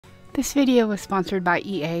This video was sponsored by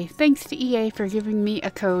EA. Thanks to EA for giving me a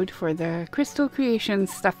code for the Crystal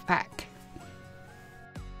Creations Stuff Pack.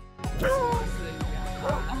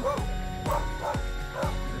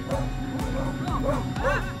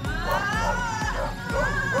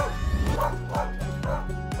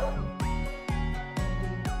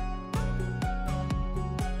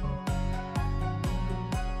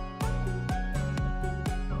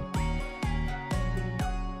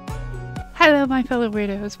 Hello my fellow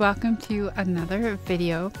weirdos, welcome to another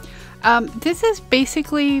video. This is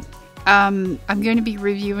basically, I'm going to be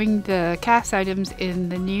reviewing the cast items in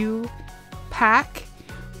the new pack,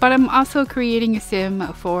 but I'm also creating a sim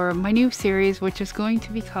for my new series, which is going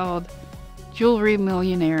to be called Jewelry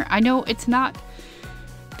Millionaire. I know it's not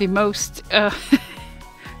the most,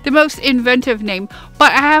 the most inventive name,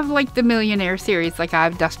 but I have like the Millionaire series. Like I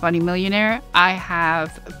have Dust Bunny Millionaire, I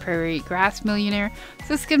have Prairie Grass Millionaire, so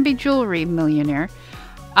this is gonna be Jewelry Millionaire.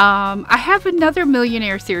 I have another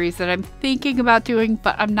Millionaire series that I'm thinking about doing,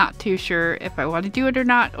 but I'm not too sure if I want to do it or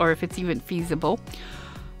not, or if it's even feasible.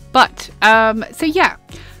 But so yeah,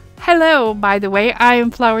 hello, by the way, I am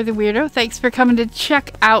Flower the Weirdo. Thanks for coming to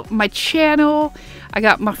check out my channel. I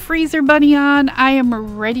got my freezer bunny on. I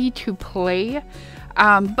am ready to play.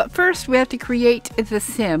 But first we have to create the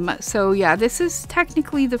sim. So yeah, this is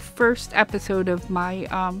technically the first episode of my,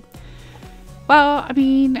 well, I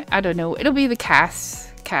mean, I don't know. It'll be the cast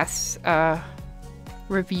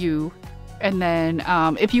review. And then,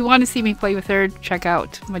 if you want to see me play with her, check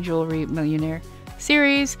out my Jewelry Millionaire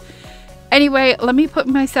series. Anyway, let me put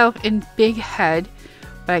myself in big head.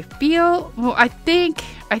 But I feel, well, I think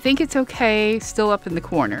it's okay still up in the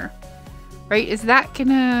corner. Right? Is that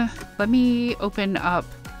gonna... Let me open up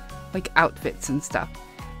like outfits and stuff.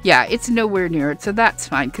 Yeah, it's nowhere near it, so that's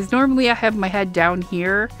fine. Because normally I have my head down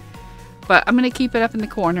here, but I'm gonna keep it up in the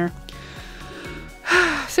corner.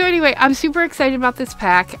 So anyway, I'm super excited about this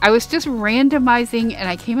pack. I was just randomizing and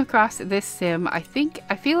I came across this sim. I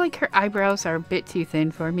feel like her eyebrows are a bit too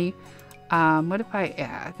thin for me. What if I...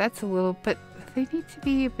 Yeah, that's a little... But they need to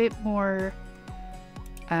be a bit more...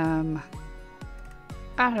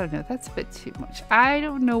 I don't know, that's a bit too much. I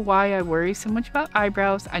don't know why I worry so much about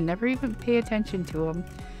eyebrows. I never even pay attention to them.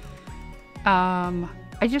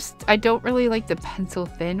 I don't really like the pencil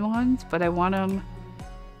thin ones, but I want them.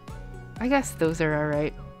 I guess those are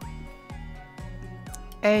alright.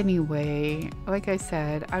 Anyway, like I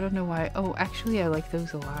said, I don't know why. Oh, actually I like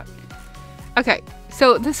those a lot. Okay,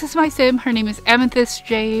 so this is my sim. Her name is Amethyst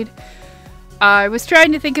Jade. I was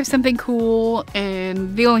trying to think of something cool,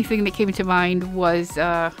 and the only thing that came to mind was,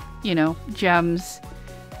 you know, gems.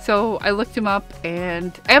 So I looked them up,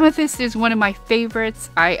 and amethyst is one of my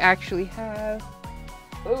favorites. I actually have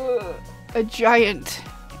a giant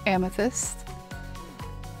amethyst.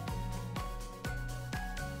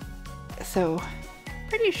 So,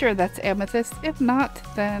 pretty sure that's amethyst. If not,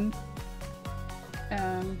 then,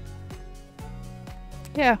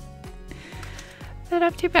 yeah.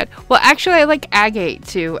 Not too bad. Well, actually, I like agate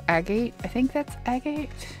too. Agate? I think that's agate.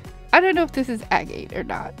 I don't know if this is agate or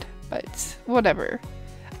not, but whatever.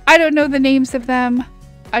 I don't know the names of them.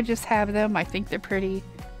 I just have them. I think they're pretty.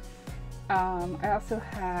 I also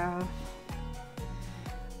have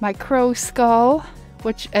my crow skull,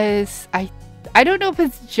 which is I don't know if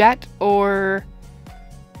it's jet or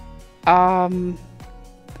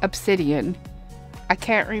obsidian. I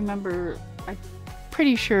can't remember. I'm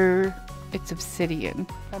pretty sure it's obsidian.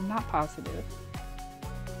 I'm not positive.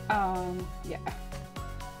 Yeah.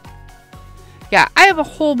 Yeah, I have a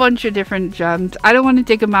whole bunch of different gems. I don't want to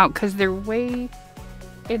dig them out because they're way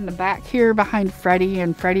in the back here behind Freddy,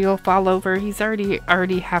 and Freddy will fall over. He's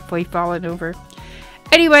already halfway fallen over.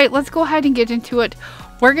 Anyway, let's go ahead and get into it.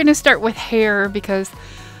 We're going to start with hair because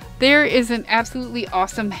there is an absolutely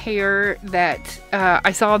awesome hair that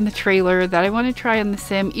I saw in the trailer that I want to try on the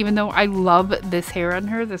sim, even though I love this hair on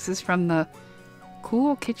her. This is from the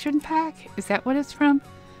Cool Kitchen pack? Is that what it's from?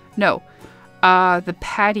 No. The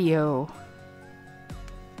patio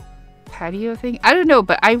thing? I don't know,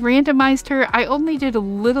 but I randomized her. I only did a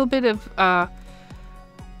little bit of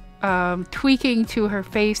tweaking to her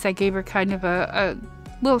face. I gave her kind of a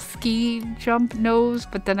little ski jump nose,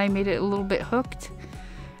 but then I made it a little bit hooked.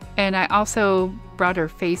 And I also brought her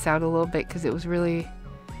face out a little bit because it was really,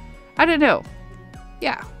 I don't know.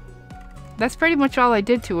 Yeah. That's pretty much all I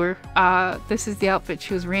did to her. This is the outfit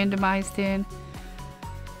she was randomized in.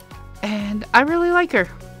 And I really like her.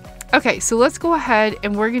 Okay, so let's go ahead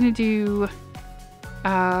and we're going to do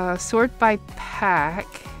sort by pack.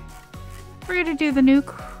 We're going to do the new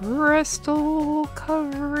crystal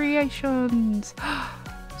creations.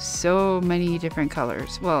 So many different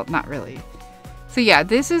colors. Well, not really. So yeah,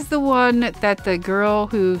 this is the one that the girl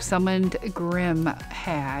who summoned Grimm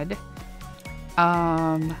had.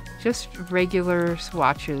 Just regular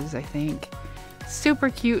swatches, I think. Super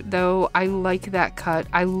cute though. I like that cut.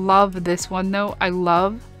 I love this one though. I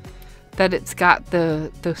love that it's got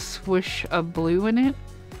the swoosh of blue in it.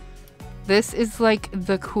 This is like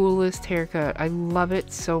the coolest haircut. I love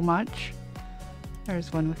it so much.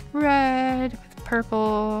 There's one with red, with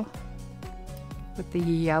purple, with the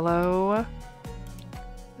yellow.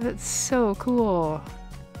 That's so cool.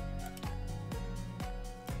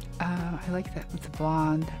 I like that with the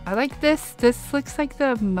blonde. I like this. This looks like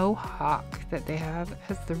the mohawk that they have. It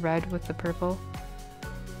has the red with the purple.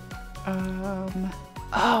 Oh,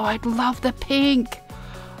 I love the pink.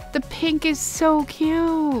 The pink is so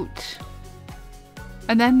cute.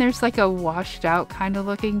 And then there's like a washed out kind of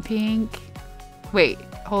looking pink. Wait,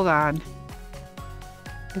 hold on.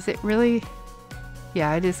 Is it really?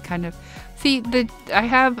 Yeah, it is kind of. See, I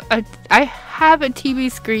have a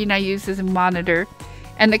TV screen I use as a monitor,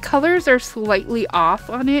 and the colors are slightly off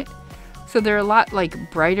on it, so they're a lot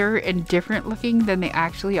like brighter and different looking than they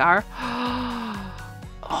actually are.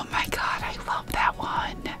 Oh my god, I love that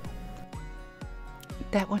one.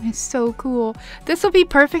 That one is so cool. This will be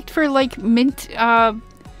perfect for like mint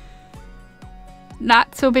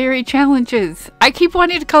not so berry challenges. I keep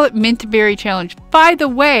wanting to call it mint berry challenge. By the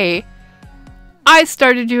way, I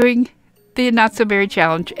started doing the not so berry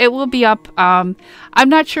challenge. It will be up. I'm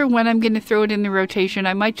not sure when I'm going to throw it in the rotation.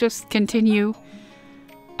 I might just continue.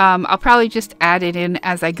 I'll probably just add it in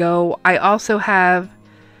as I go. I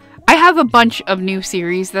have a bunch of new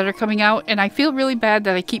series that are coming out, and I feel really bad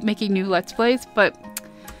that I keep making new Let's Plays, but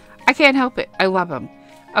I can't help it. I love them.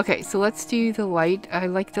 Okay, so let's do the light. I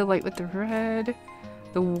like the light with the red.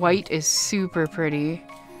 The white is super pretty.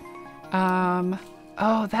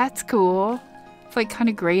 Oh, that's cool. It's like kind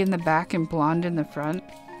of gray in the back and blonde in the front.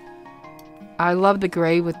 I love the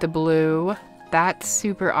gray with the blue. That's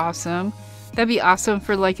super awesome. That'd be awesome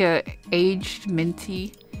for like a aged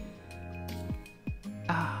minty.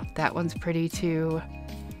 That one's pretty too.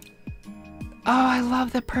 Oh, I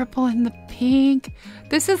love the purple and the pink.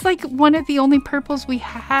 This is like one of the only purples we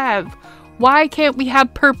have. Why can't we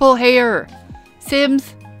have purple hair?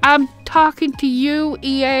 Sims, I'm talking to you,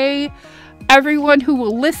 EA. Everyone who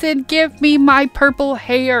will listen, give me my purple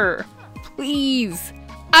hair. Please.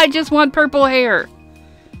 I just want purple hair.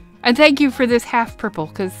 And thank you for this half purple,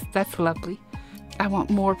 because that's lovely. I want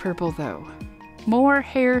more purple though. More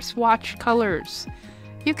hair swatch colors.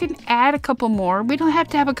 You can add a couple more. We don't have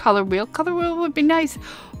to have a color wheel. Color wheel would be nice.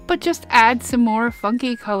 But just add some more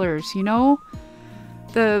funky colors, you know?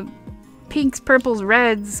 The pinks, purples,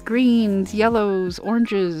 reds, greens, yellows,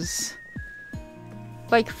 oranges.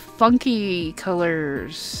 Like funky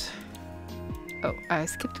colors. Oh, I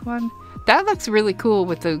skipped one. That looks really cool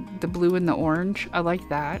with the blue and the orange. I like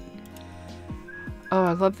that. Oh,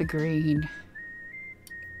 I love the green.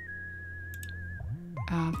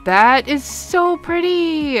 That is so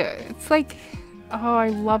pretty. It's like, oh, I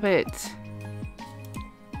love it.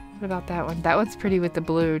 What about that one? That one's pretty with the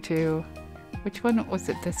blue too. Which one was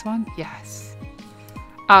it? This one? Yes.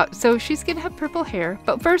 So she's gonna have purple hair,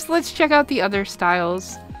 but first let's check out the other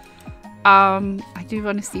styles. I do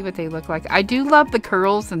want to see what they look like. I do love the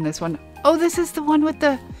curls in this one. Oh, this is the one with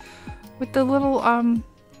the little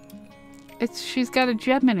she's got a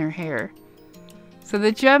gem in her hair. So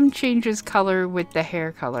the gem changes color with the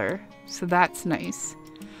hair color. So that's nice.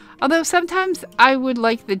 Although sometimes I would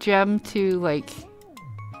like the gem to like,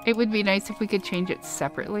 it would be nice if we could change it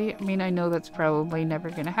separately. I mean, I know that's probably never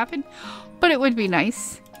going to happen, but it would be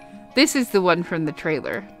nice. This is the one from the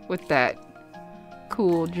trailer with that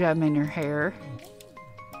cool gem in her hair.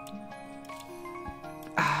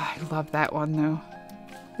 I love that one though.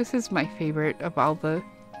 This is my favorite of all the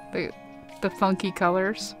funky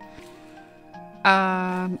colors.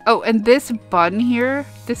 Oh, and this bun here,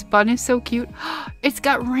 this bun is so cute. It's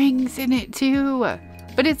got rings in it too,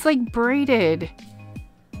 but it's like braided.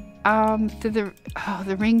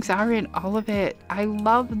 The rings are in all of it. I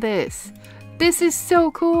love this. This is so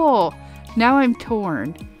cool. Now I'm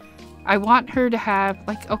torn. I want her to have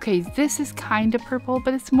like, okay, this is kind of purple,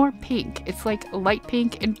 but it's more pink. It's like light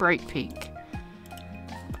pink and bright pink.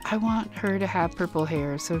 I want her to have purple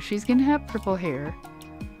hair, so she's gonna have purple hair.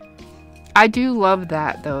 I do love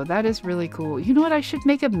that though. That is really cool. You know what? I should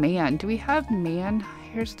make a man. Do we have man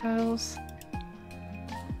hairstyles?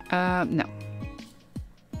 No.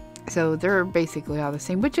 So they're basically all the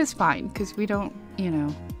same, which is fine because we don't, you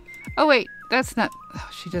know. Oh wait, that's not. Oh,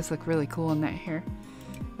 she does look really cool in that hair.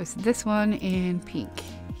 Was this one in pink?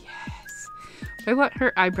 Yes. I want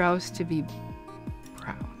her eyebrows to be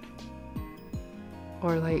brown.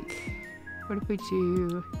 Or like, what if we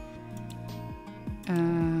do,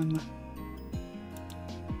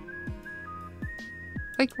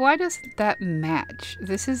 like, why doesn't that match?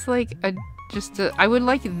 This is like I would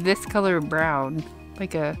like this color brown,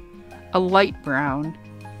 like a light brown.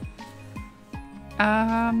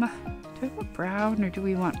 Do we want brown or do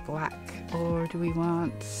we want black? Or do we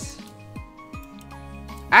want...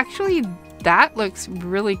 Actually, that looks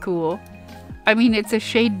really cool. I mean, it's a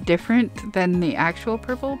shade different than the actual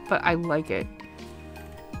purple, but I like it.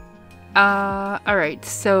 Alright,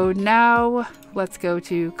 so now let's go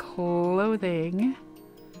to clothing.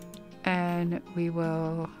 And we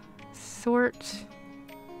will sort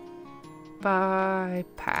by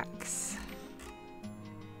packs.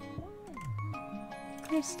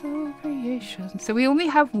 Crystal Creation. So we only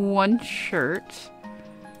have one shirt,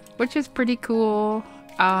 which is pretty cool.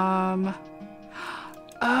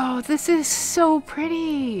 Oh, this is so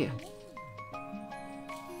pretty.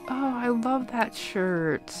 Oh, I love that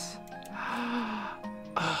shirt.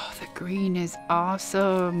 Oh, the green is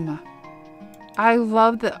awesome. I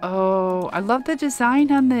love the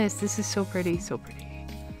design on this. This is so pretty, so pretty.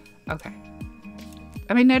 Okay.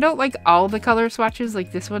 I mean, I don't like all the color swatches.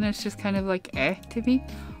 Like this one is just kind of like eh to me.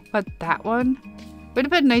 But that one would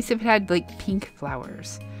have been nice if it had like pink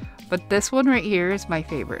flowers. But this one right here is my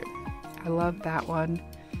favorite. I love that one.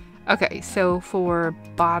 Okay, so for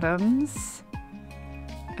bottoms,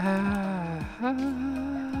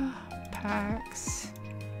 packs,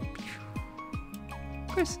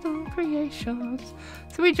 Crystal Creations.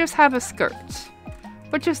 So we just have a skirt,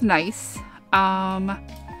 which is nice. I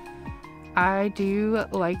do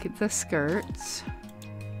like the skirts.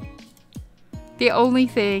 The only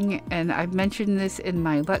thing, and I've mentioned this in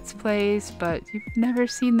my Let's Plays, but you've never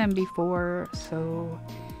seen them before, so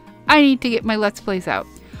I need to get my Let's Plays out.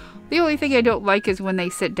 The only thing I don't like is when they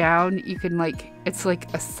sit down, you can like, it's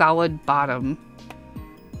like a solid bottom.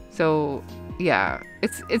 So yeah,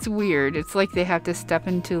 it's weird. It's like they have to step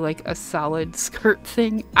into like a solid skirt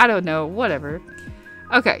thing. I don't know, whatever.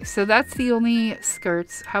 Okay, so that's the only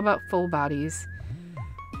skirts. How about full bodies?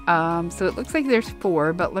 So it looks like there's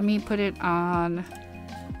 4, but let me put it on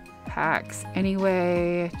packs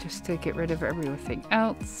anyway, just to get rid of everything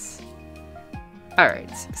else.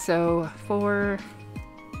 Alright, so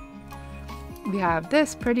we have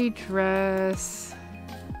this pretty dress.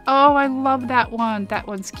 Oh, I love that one. That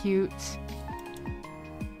one's cute.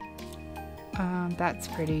 That's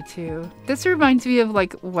pretty too. This reminds me of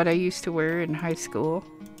like what I used to wear in high school.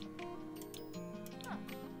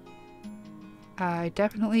 I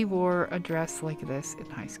definitely wore a dress like this in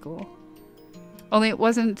high school. Only it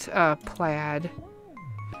wasn't plaid.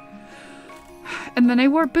 And then I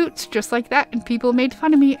wore boots just like that, and people made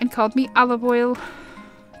fun of me and called me olive oil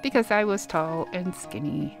because I was tall and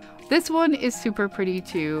skinny. This one is super pretty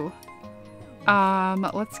too.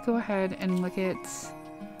 Let's go ahead and look at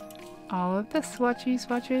all of the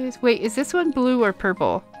swatches. Wait, is this one blue or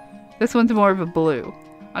purple? This one's more of a blue.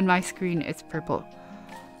 On my screen, it's purple.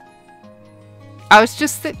 I was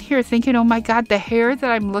just sitting here thinking, oh my god, the hair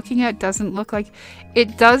that I'm looking at doesn't look like...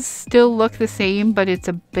 It does still look the same, but it's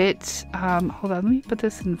a bit... hold on, let me put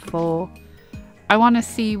this in full. I want to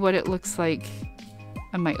see what it looks like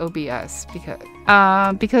on my OBS,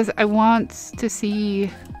 because I want to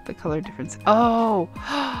see the color difference. Oh!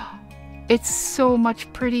 It's so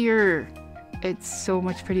much prettier. It's so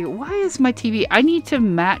much prettier. Why is my TV... I need to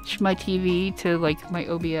match my TV to, like, my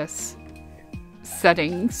OBS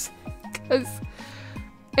settings, because...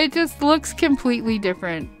 it just looks completely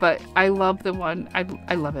different, but I love the one.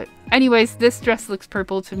 I love it. Anyways, this dress looks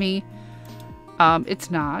purple to me.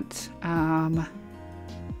 It's not.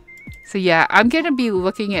 So yeah, I'm gonna be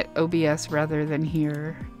looking at OBS rather than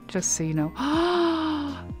here, just so you know.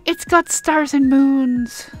 It's got stars and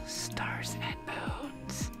moons. Stars and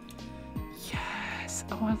moons. Yes.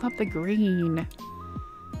 Oh, I love the green.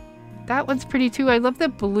 That one's pretty too. I love the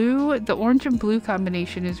blue. The orange and blue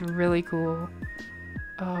combination is really cool.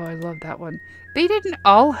 Oh, I love that one. They didn't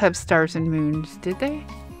all have stars and moons, did they?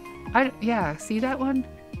 Yeah, see that one?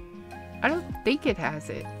 I don't think it has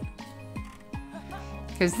it.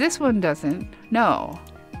 Because this one doesn't. No.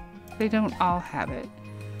 They don't all have it.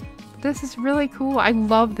 This is really cool. I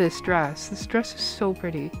love this dress. This dress is so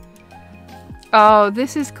pretty. Oh,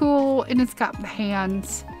 this is cool. And it's got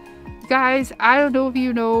hands. Guys, I don't know if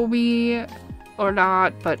you know me or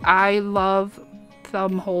not, but I love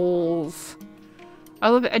thumb holes. I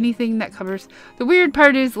love anything that covers. The weird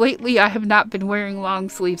part is lately I have not been wearing long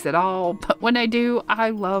sleeves at all, but when I do, I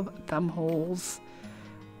love thumb holes.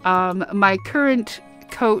 My current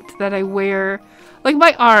coat that I wear. Like,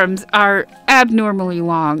 my arms are abnormally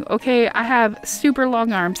long, okay? I have super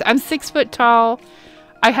long arms. I'm 6 foot tall.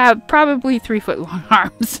 I have probably 3 foot long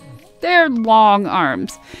arms. They're long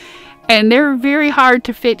arms. And they're very hard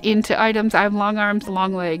to fit into items. I have long arms,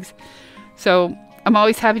 long legs. So I'm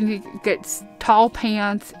always having to get tall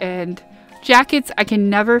pants and jackets. I can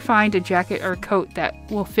never find a jacket or a coat that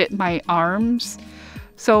will fit my arms.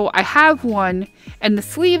 So I have one, and the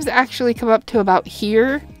sleeves actually come up to about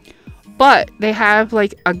here, but they have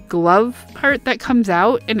like a glove part that comes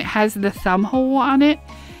out and it has the thumb hole on it.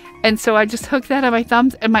 And so I just hook that on my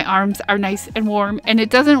thumbs and my arms are nice and warm and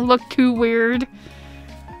it doesn't look too weird.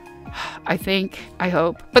 I think, I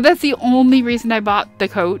hope. But that's the only reason I bought the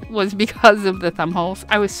coat, was because of the thumb holes.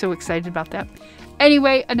 I was so excited about that.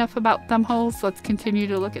 Anyway, enough about thumb holes. Let's continue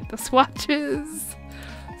to look at the swatches.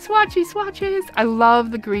 Swatchy swatches. I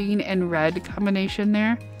love the green and red combination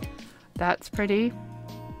there. That's pretty.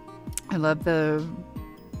 I love the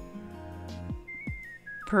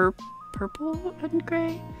purple and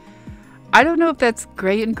gray. I don't know if that's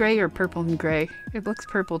gray and gray or purple and gray. It looks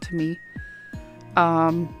purple to me.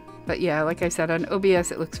 But yeah, like I said, on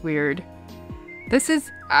OBS it looks weird. This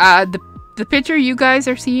is the picture you guys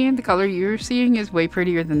are seeing, the color you're seeing is way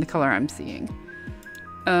prettier than the color I'm seeing.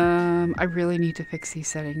 I really need to fix these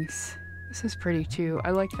settings. This is pretty too.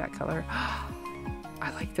 I like that color.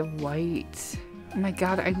 I like the white. Oh my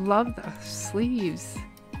god, I love the sleeves.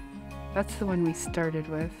 That's the one we started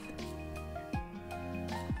with.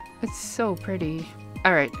 It's so pretty.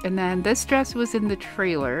 Alright, and then this dress was in the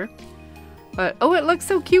trailer. But, oh, it looks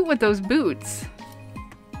so cute with those boots.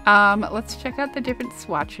 Let's check out the different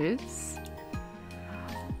swatches.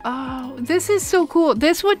 Oh, this is so cool.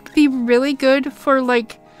 This would be really good for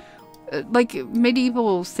like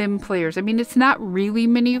medieval sim players. I mean, it's not really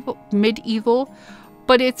medieval,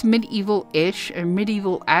 but it's medieval-ish or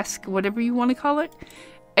medieval-esque, whatever you want to call it.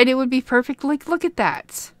 And it would be perfect. Like, look at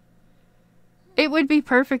that. It would be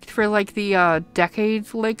perfect for like the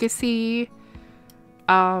Decades Legacy.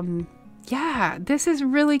 Yeah, this is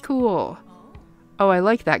really cool. Oh, I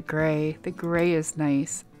like that gray. The gray is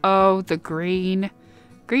nice. Oh, the green.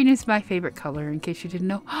 Green is my favorite color, in case you didn't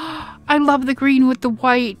know. I love the green with the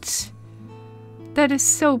white. That is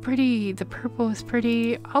so pretty. The purple is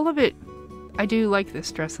pretty. All of it. I do like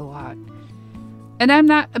this dress a lot. And I'm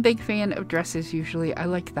not a big fan of dresses usually. I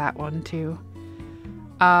like that one too.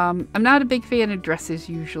 I'm not a big fan of dresses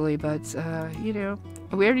usually, but, you know.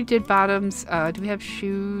 We already did bottoms. Do we have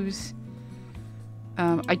shoes?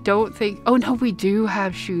 I don't think... Oh, no, we do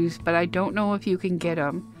have shoes, but I don't know if you can get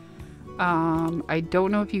them. I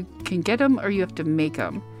don't know if you can get them or you have to make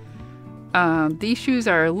them. These shoes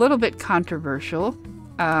are a little bit controversial.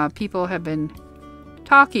 People have been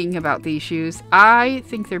talking about these shoes. I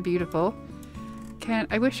think they're beautiful.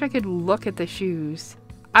 I wish I could look at the shoes.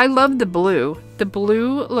 I love the blue. The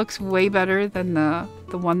blue looks way better than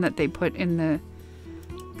the one that they put in the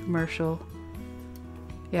commercial.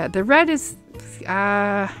 Yeah, the red is...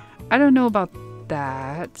 I don't know about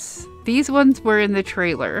that. These ones were in the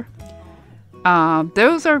trailer.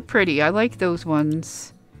 Those are pretty. I like those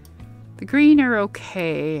ones. The green are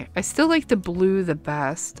okay. I still like the blue the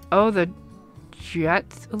best. Oh, the jet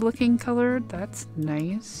looking color. That's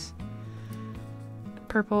nice.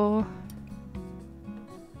 Purple.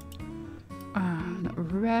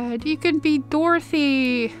 Red. You can be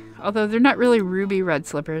Dorothy. Although they're not really ruby red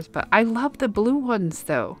slippers, but I love the blue ones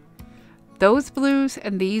though. Those blues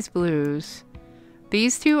and these blues.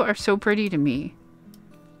 These two are so pretty to me.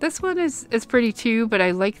 This one is pretty too, but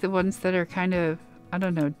I like the ones that are kind of, I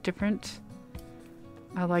don't know, different.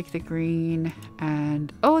 I like the green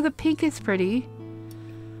and... Oh, the pink is pretty.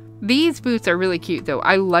 These boots are really cute though.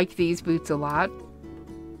 I like these boots a lot.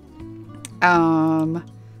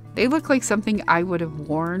 They look like something I would have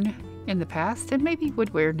worn in the past and maybe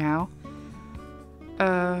would wear now.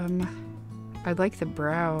 I like the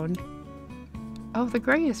brown. Oh, the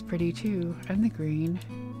gray is pretty too, and the green.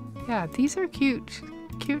 Yeah, these are cute.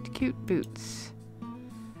 Cute boots.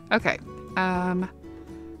 Okay,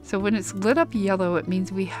 so when it's lit up yellow, it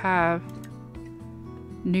means we have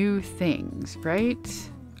new things,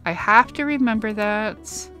 right? I have to remember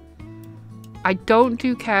that. I don't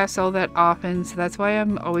do casts all that often, so that's why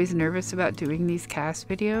I'm always nervous about doing these cast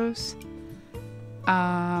videos.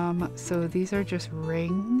 So these are just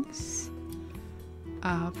rings.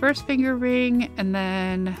 First finger ring, and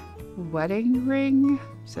then wedding ring.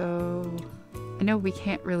 So I know we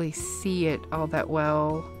can't really see it all that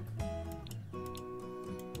well.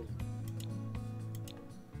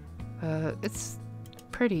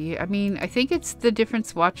 pretty. I mean, I think it's the different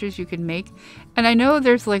swatches you can make. And I know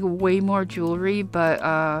there's like way more jewelry, but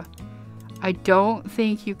I don't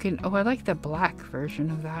think you can... Oh, I like the black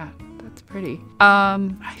version of that. That's pretty.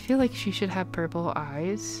 I feel like she should have purple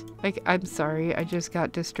eyes. Like, I'm sorry, I just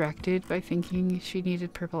got distracted by thinking she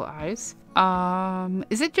needed purple eyes.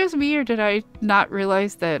 Is it just me or did I not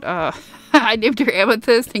realize that I named her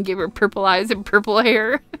Amethyst and gave her purple eyes and purple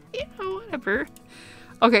hair? You know, whatever.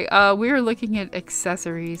 Okay, we were looking at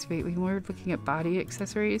accessories. Wait, we were looking at body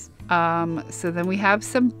accessories. So then we have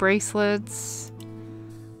some bracelets.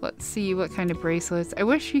 Let's see what kind of bracelets. I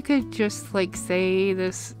wish you could just like say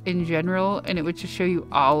this in general and it would just show you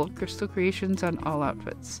all of Crystal Creations on all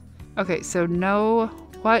outfits. Okay, so no,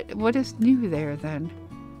 what is new there then?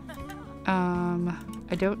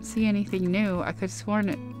 I don't see anything new. I could have sworn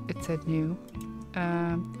it said new.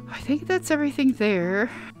 I think that's everything there.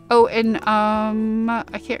 Oh, and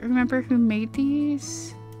I can't remember who made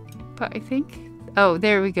these, but I think, oh,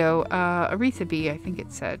 there we go. Aretha B, I think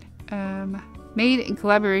it said. Made in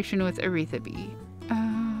collaboration with Aretha B.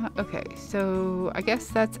 Okay, so I guess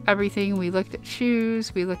that's everything. We looked at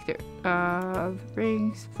shoes, we looked at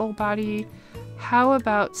rings, full body. How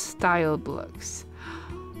about styled looks?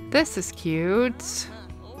 This is cute.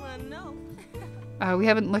 We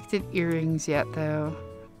haven't looked at earrings yet though.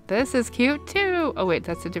 This is cute too. Oh wait,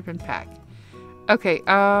 that's a different pack. Okay,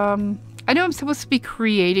 I know I'm supposed to be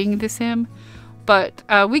creating the sim, but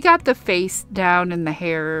we got the face down and the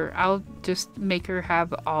hair. I'll just make her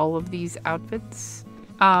have all of these outfits.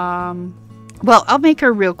 Well, I'll make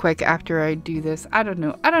her real quick after I do this. I don't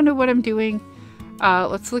know what I'm doing.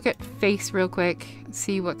 Let's look at face real quick.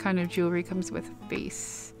 See what kind of jewelry comes with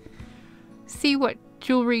face. See what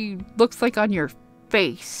jewelry looks like on your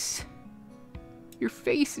face. Your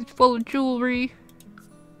face is full of jewelry.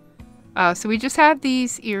 So we just have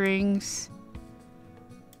these earrings.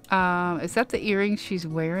 Is that the earrings she's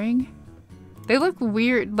wearing? They look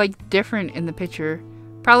weird, like different in the picture.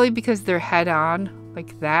 Probably because they're head on,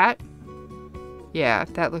 like that. Yeah,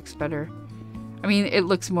 that looks better. I mean, it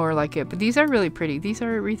looks more like it, but these are really pretty. These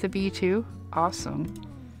are Aretha B too. Awesome.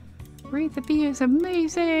 Aretha B is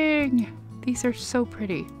amazing. These are so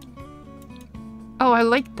pretty. Oh, I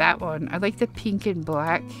like that one. I like the pink and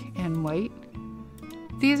black and white.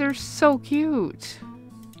 These are so cute.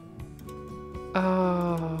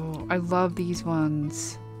 Oh, I love these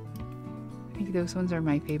ones. I think those ones are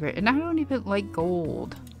my favorite. And I don't even like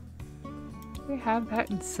gold. Do they have that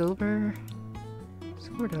in silver?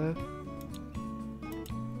 Sort of.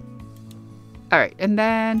 Alright, and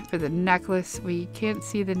then for the necklace, we can't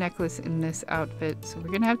see the necklace in this outfit, so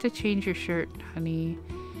we're gonna have to change your shirt, honey.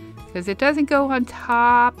 Because it doesn't go on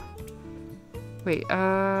top. Wait,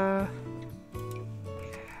 oh,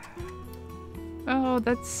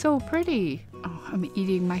 that's so pretty. Oh, I'm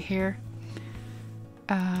eating my hair.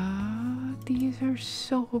 These are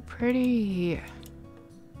so pretty.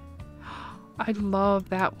 I love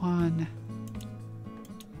that one.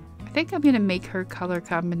 I think I'm gonna make her color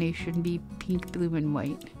combination be pink, blue, and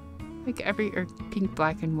white. Like or pink,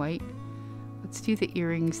 black, and white. Let's do the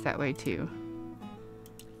earrings that way too.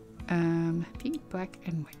 Pink, black,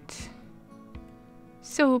 and white.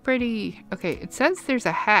 So pretty. Okay, it says there's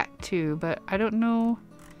a hat too, but I don't know.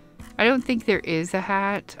 I don't think there is a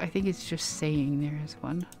hat. I think it's just saying there is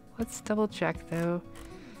one. Let's double check though.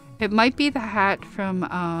 It might be the hat from,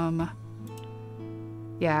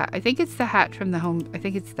 yeah, I think it's the hat from the home. I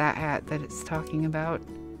think it's that hat that it's talking about.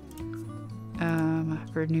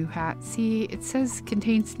 For new hat. See, it says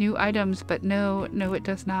contains new items, but no, it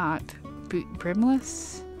does not.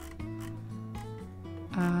 Brimless?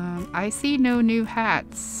 I see no new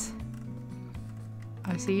hats.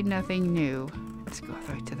 I see nothing new. Let's go all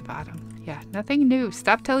the way to the bottom. Yeah, nothing new.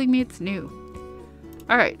 Stop telling me it's new.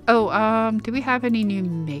 Alright. Oh, do we have any new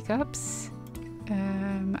makeups?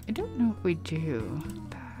 I don't know if we do.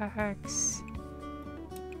 Packs.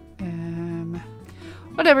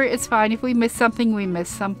 Whatever, it's fine. If we miss something, we miss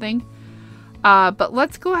something. But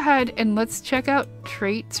let's go ahead and let's check out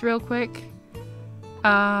traits real quick.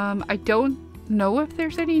 I don't know if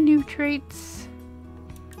there's any new traits.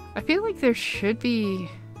 I feel like there should be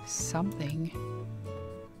something.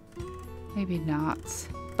 Maybe not.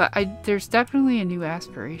 But there's definitely a new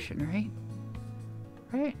aspiration, right?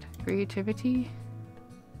 Right? Creativity.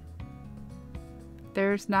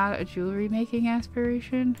 There's not a jewelry making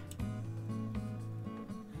aspiration.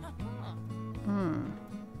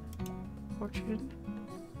 Fortune.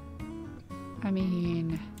 I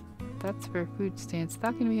mean, that's for food stands. It's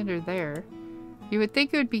not going to be under there. You would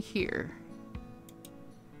think it would be here.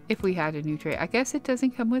 If we had a new trait. I guess it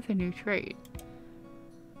doesn't come with a new trait.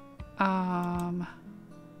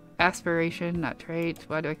 Aspiration, not trait.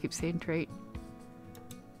 Why do I keep saying trait?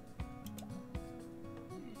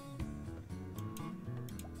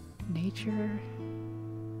 Nature.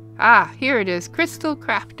 Ah, here it is. Crystal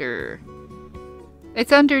Crafter.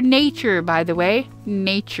 It's under nature, by the way.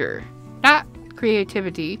 Nature. Not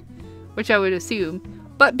creativity, which I would assume.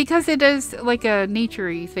 But because it is like a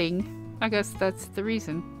nature-y thing, I guess that's the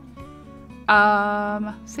reason.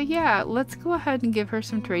 So yeah, let's go ahead and give her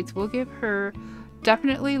some traits. We'll give her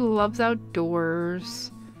definitely loves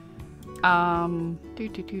outdoors.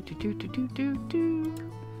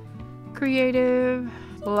 Creative,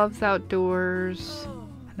 loves outdoors.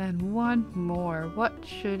 And then one more. What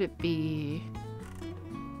should it be?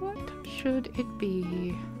 What should it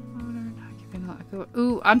be?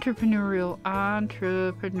 Ooh, entrepreneurial.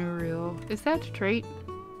 Entrepreneurial. Is that a trait?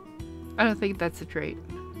 I don't think that's a trait.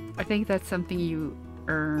 I think that's something you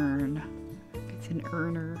earn. It's an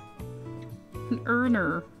earner. An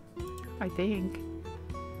earner, I think.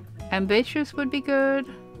 Ambitious would be good.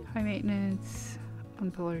 High maintenance.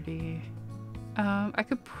 Unpolarity. I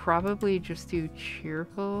could probably just do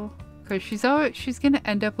cheerful. Because she's gonna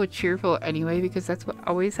end up with cheerful anyway, because that's what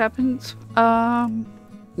always happens.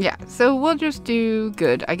 Yeah, so we'll just do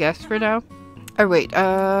good, I guess, for now. Or wait,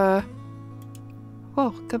 whoa,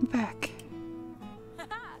 come back.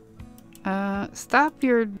 Stop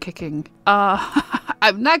your kicking.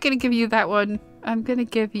 I'm not gonna give you that one. I'm gonna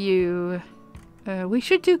give you, we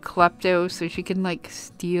should do klepto so she can, like,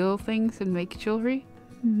 steal things and make jewelry.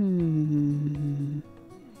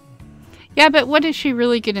 Yeah, but what is she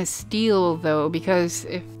really gonna steal, though? Because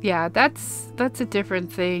if, yeah, that's a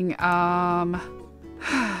different thing.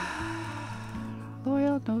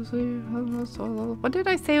 Loyal, nosy, what did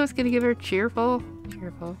I say I was gonna give her? Cheerful?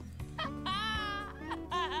 Cheerful.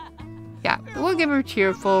 Yeah, we'll give her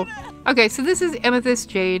cheerful. Okay, so this is Amethyst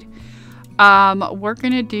Jade. We're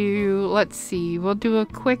gonna do, let's see, we'll do a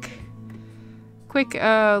quick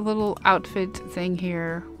little outfit thing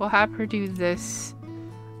here. We'll have her do this.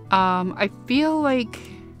 I feel like,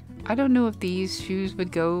 I don't know if these shoes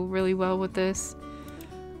would go really well with this.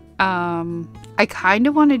 I kind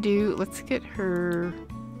of want to do, let's get her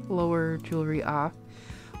lower jewelry off.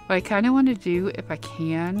 What I kind of want to do, if I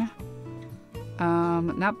can,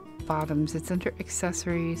 not bottoms, it's under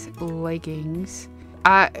accessories, leggings.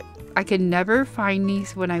 I can never find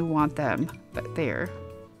these when I want them, but there.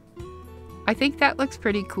 I think that looks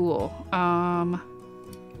pretty cool. I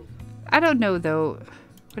don't know though.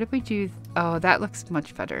 What if we do, oh, that looks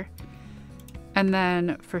much better. And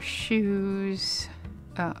then for shoes,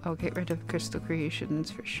 I'll get rid of Crystal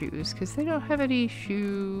Creations for shoes because they don't have any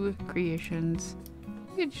shoe creations.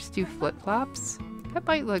 We could just do flip-flops. That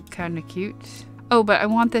might look kind of cute. Oh, but I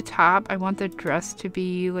want the top, I want the dress to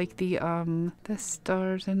be like the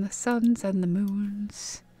stars and the suns and the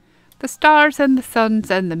moons. The stars and the suns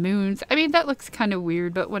and the moons. I mean, that looks kind of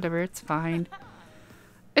weird, but whatever, it's fine.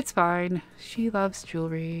 It's fine. She loves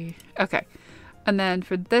jewelry. Okay. And then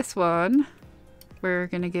for this one, we're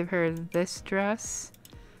gonna give her this dress.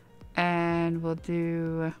 And we'll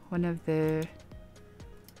do one of the...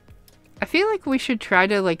 I feel like we should try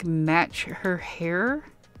to like match her hair.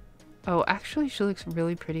 Oh, actually she looks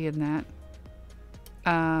really pretty in that.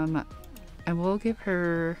 And we'll give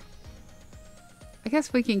her... I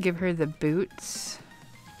guess we can give her the boots.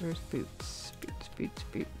 Where's boots? Boots, boots,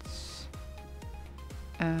 boots.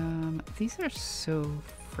 These are so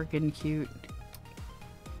freaking cute.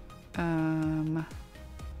 But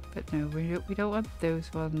no, we don't want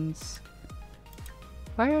those ones.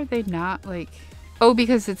 Why are they not like... Oh,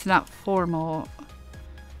 because it's not formal.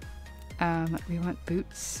 We want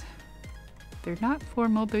boots. They're not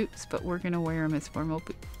formal boots, but we're gonna wear them as formal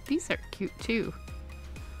boots. These are cute too.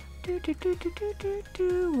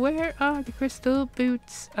 Where are the crystal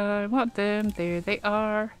boots? I want them. There they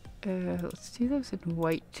are. Let's do those in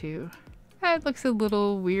white too. It looks a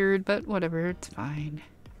little weird, but whatever, it's fine.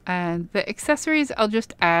 And the accessories I'll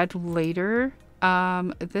just add later.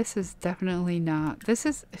 This is definitely not. This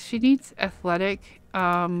is, she needs athletic.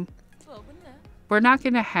 We're not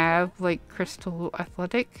gonna have like crystal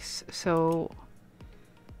athletics, so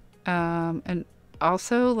and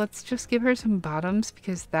also let's just give her some bottoms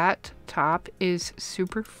because that top is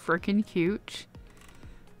super freaking cute.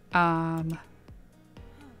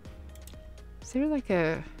 Is there like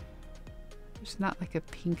a, there's not like a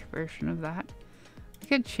pink version of that. I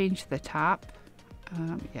could change the top.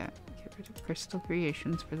 Yeah, get rid of Crystal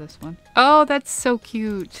Creations for this one. Oh, that's so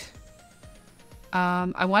cute.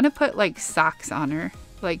 I want to put like socks on her.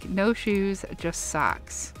 Like no shoes, just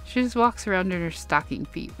socks. She just walks around in her stocking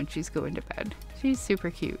feet when she's going to bed. She's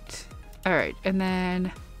super cute. Alright, and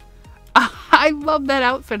then... I love that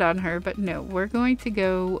outfit on her, but no, we're going to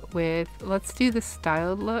go with, let's do the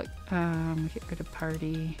styled look. Get rid of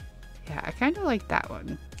party. Yeah, I kind of like that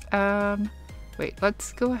one. Wait,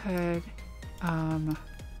 let's go ahead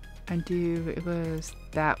and do, it was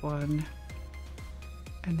that one.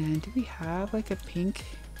 And then do we have like a pink?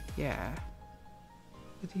 Yeah.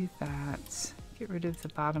 We'll do that. Get rid of the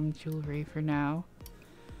bottom jewelry for now.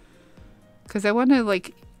 Because I want to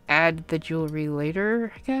like add the jewelry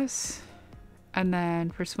later, I guess. And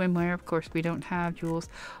then for swimwear, of course, we don't have jewels.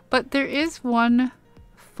 But there is one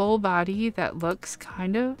full body that looks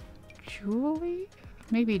kind of jewelry.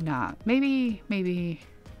 Maybe not. Maybe,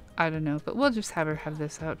 I don't know. But we'll just have her have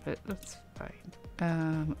this outfit. That's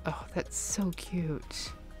fine. Oh, that's so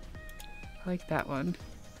cute. I like that one.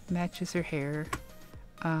 Matches her hair.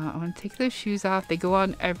 I want to take those shoes off. They go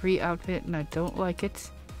on every outfit and I don't like it.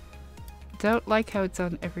 Don't like how it's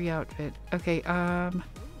on every outfit. Okay,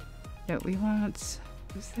 no, we want,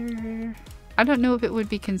 is there, I don't know if it would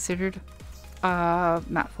be considered,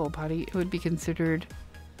 not full body, it would be considered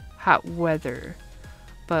hot weather,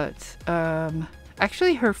 but,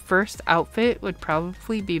 actually her first outfit would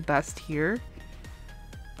probably be best here,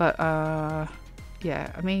 but,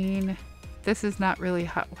 yeah, I mean, this is not really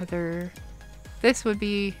hot weather. This would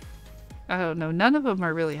be, I don't know, none of them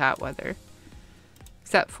are really hot weather,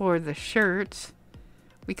 except for the shirt.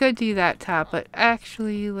 We could do that top, but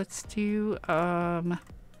actually let's do a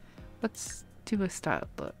styled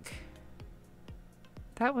look.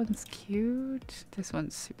 That one's cute. This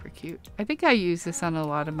one's super cute. I think I use this on a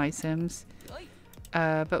lot of my Sims.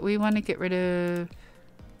 But we want to get rid of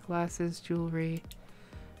glasses, jewelry,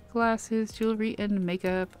 and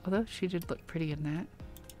makeup. Although she did look pretty in that.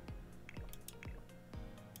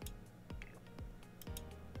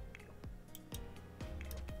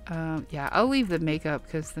 Yeah, I'll leave the makeup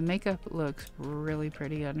because the makeup looks really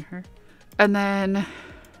pretty on her. And then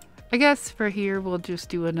I guess for here we'll just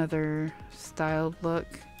do another styled look.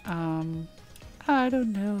 I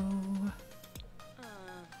don't know.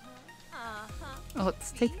 Oh,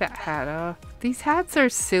 let's take that hat off. These hats are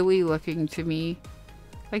silly looking to me.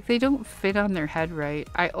 Like they don't fit on their head right.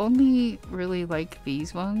 I only really like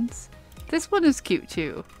these ones. This one is cute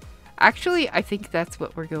too. Actually, I think that's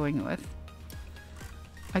what we're going with.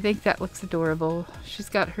 I think that looks adorable. She's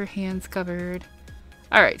got her hands covered.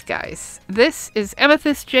 Alright guys, this is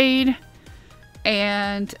Amethyst Jade,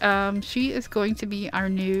 and she is going to be our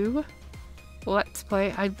new Let's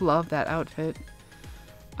Play. I love that outfit.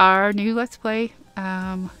 Our new Let's Play,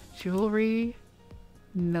 Jewelry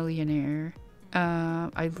Millionaire.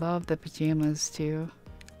 I love the pajamas too.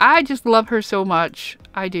 I just love her so much.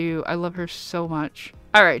 I do. I love her so much.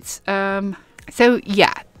 Alright, so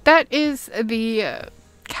yeah, that is the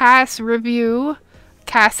cast overview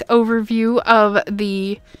of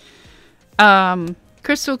the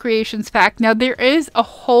Crystal Creations pack. Now there is a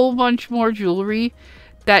whole bunch more jewelry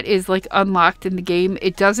that is like unlocked in the game.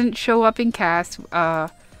 It doesn't show up in cast, I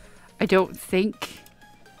don't think.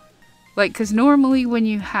 Like, because normally when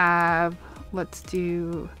you have, let's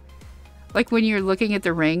do, like when you're looking at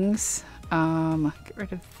the rings, get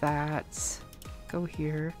rid of that, go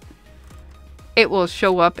here. It will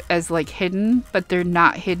show up as like hidden, but they're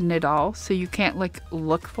not hidden at all, so you can't like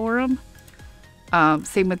look for them.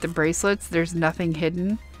 Same with the bracelets, there's nothing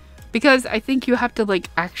hidden because I think you have to like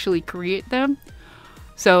actually create them.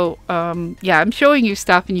 So yeah, I'm showing you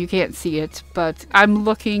stuff and you can't see it, but I'm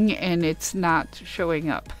looking and it's not showing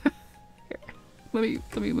up. Here,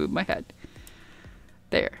 let me move my head.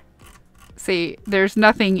 There. See, there's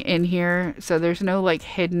nothing in here, so there's no like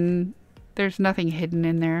hidden, there's nothing hidden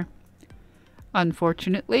in there.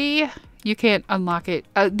 Unfortunately, you can't unlock it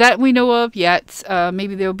that we know of yet.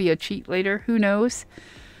 Maybe there'll be a cheat later, who knows.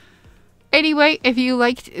 Anyway, if you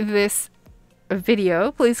liked this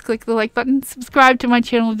video, please click the like button, subscribe to my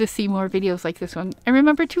channel to see more videos like this one, and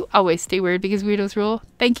remember to always stay weird because weirdos rule.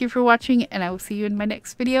 Thank you for watching, and I will see you in my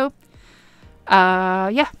next video.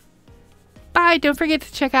 Yeah, bye. Don't forget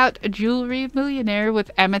to check out Jewelry Millionaire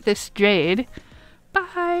with Amethyst Jade.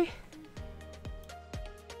 Bye.